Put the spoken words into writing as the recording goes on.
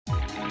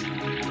You're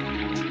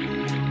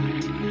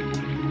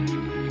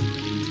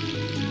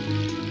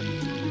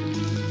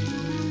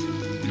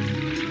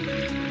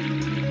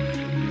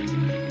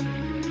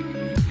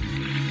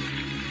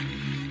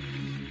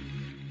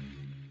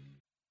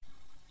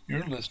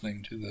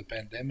listening to the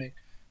Pandemic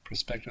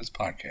Perspectives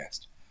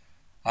Podcast.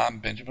 I'm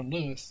Benjamin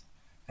Lewis,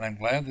 and I'm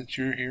glad that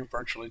you're here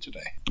virtually today.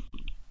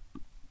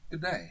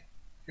 Good day.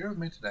 Here with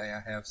me today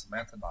I have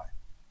Samantha Knight.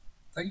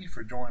 Thank you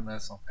for joining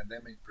us on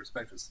Pandemic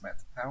Perspectives,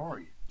 Samantha. How are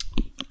you?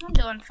 I'm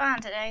doing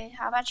fine today.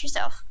 How about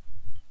yourself?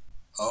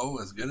 Oh,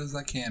 as good as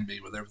I can be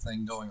with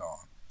everything going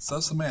on. So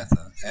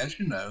Samantha, as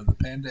you know, the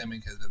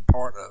pandemic has been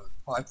part of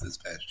life this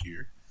past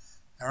year.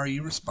 How are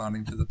you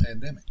responding to the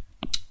pandemic?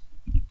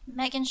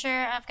 Making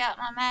sure I've got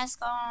my mask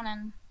on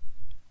and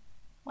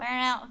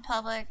wearing out in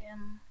public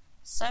and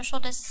social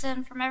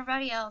distancing from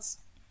everybody else.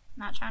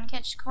 Not trying to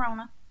catch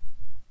corona.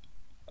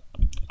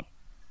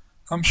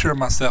 I'm sure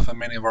myself and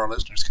many of our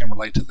listeners can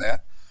relate to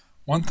that.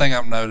 One thing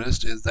I've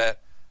noticed is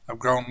that I've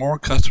grown more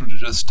accustomed to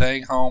just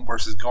staying home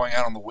versus going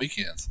out on the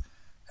weekends.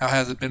 How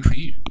has it been for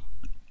you?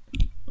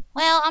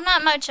 Well, I'm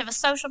not much of a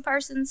social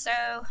person,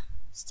 so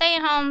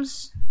staying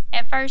home's,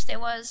 at first it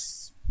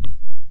was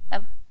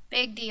a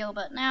big deal,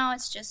 but now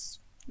it's just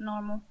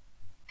normal.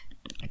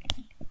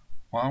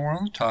 While we're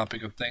on the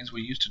topic of things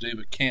we used to do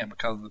but can't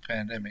because of the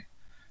pandemic,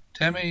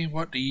 tell me,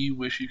 what do you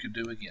wish you could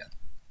do again?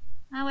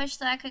 I wish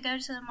that I could go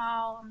to the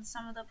mall and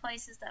some of the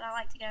places that I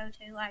like to go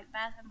to, like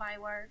Bath and Body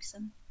Works,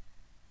 and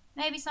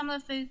maybe some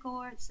of the food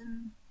courts,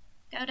 and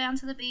go down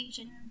to the beach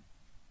and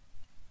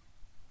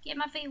get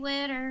my feet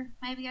wet, or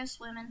maybe go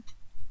swimming.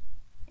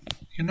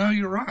 You know,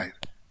 you're right.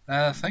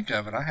 Now that I think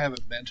of it, I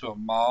haven't been to a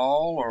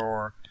mall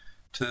or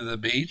to the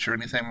beach or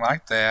anything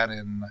like that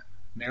in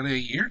nearly a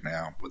year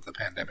now with the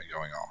pandemic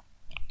going on.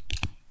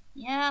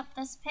 Yep,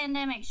 this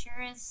pandemic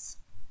sure is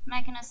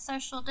making us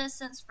social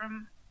distance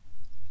from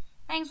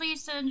things we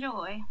used to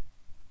enjoy.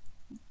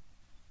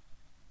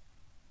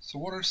 So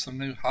what are some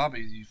new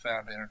hobbies you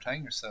found to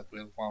entertain yourself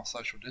with while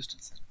social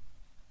distancing?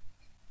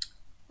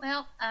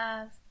 Well,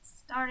 I've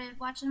started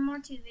watching more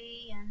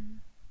TV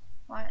and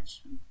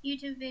watch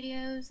YouTube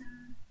videos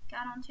and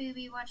got on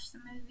Tubi, watched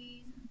some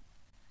movies. And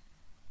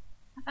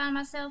I find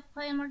myself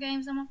playing more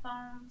games on my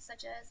phone,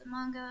 such as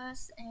Among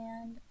Us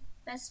and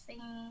Best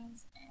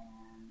Fiends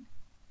and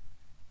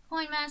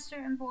Coin Master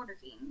and Border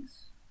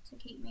Kings to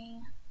keep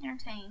me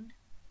entertained.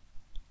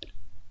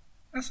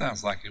 That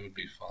sounds like it would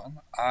be fun.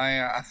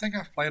 I think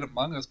I've played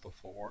Among Us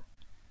before,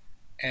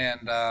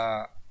 and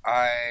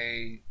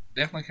I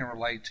definitely can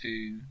relate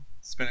to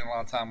spending a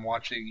lot of time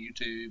watching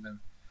YouTube and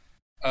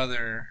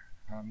other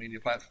media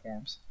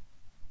platforms.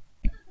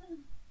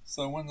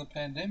 So when the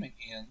pandemic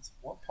ends,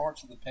 what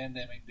parts of the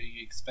pandemic do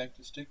you expect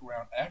to stick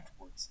around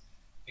afterwards?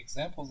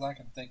 Examples I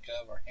can think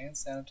of are hand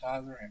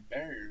sanitizer and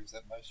barriers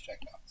at most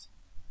checkouts.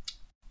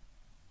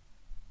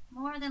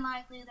 More than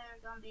likely,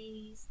 they're going to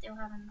be still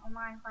having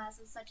online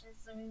classes such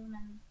as Zoom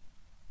and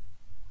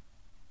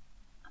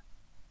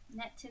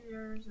net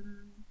tutors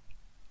and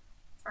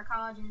for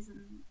colleges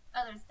and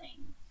other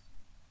things.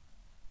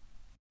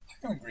 I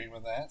can agree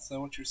with that. So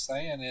what you're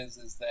saying is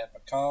that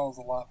because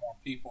a lot more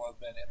people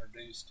have been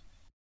introduced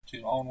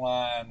to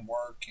online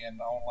work and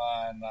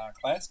online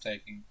class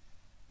taking,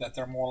 that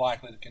they're more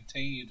likely to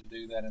continue to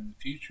do that in the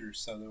future.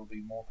 So there will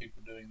be more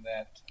people doing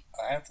that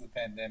after the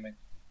pandemic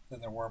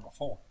than there were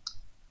before.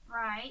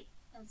 Right.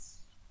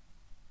 That's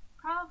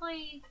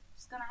probably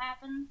going to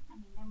happen. I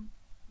mean,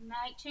 they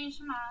might change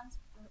their minds,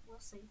 but we'll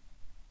see.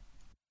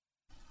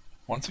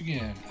 Once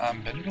again,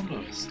 I'm Benjamin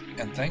Lewis,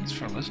 and thanks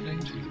for listening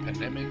to the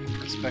Pandemic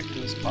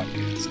Perspectives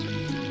Podcast.